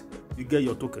 minutes you get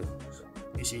your token,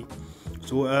 you see.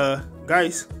 So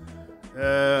guys,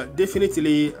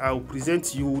 definitely I'll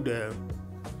present you the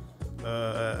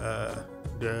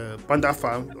Panda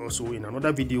Farm also in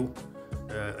another video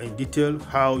in detail,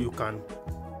 how you can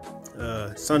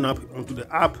sign up onto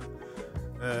the app,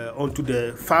 onto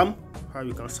the farm, how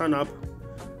you can sign up.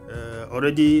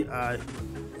 Already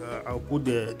I'll put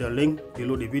the link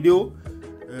below the video,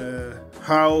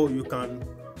 how you can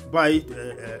buy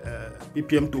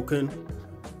PPM token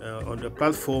on the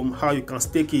platform, how you can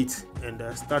stake it and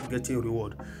start getting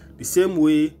reward. The same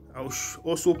way, I'll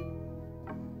also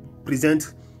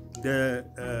present the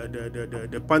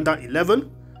Panda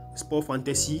 11 Sport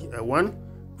Fantasy 1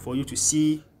 for you to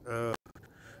see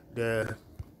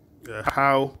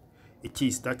how it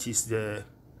is. That is the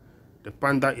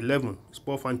Panda 11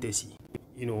 Sport Fantasy,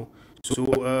 you know. So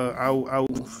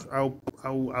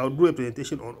I'll do a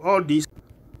presentation on all these.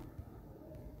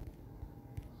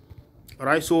 All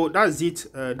right, so that's it.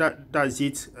 That's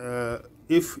it.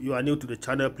 If you are new to the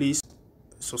channel, please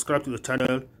subscribe to the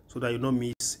channel so that you don't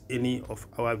miss any of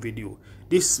our video.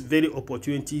 This is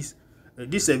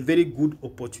a very good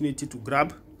opportunity to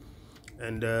grab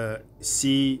and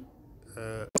see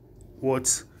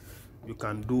what you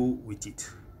can do with it.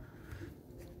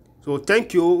 So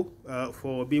thank you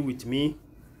for being with me,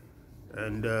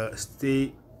 and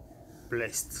stay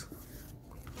blessed.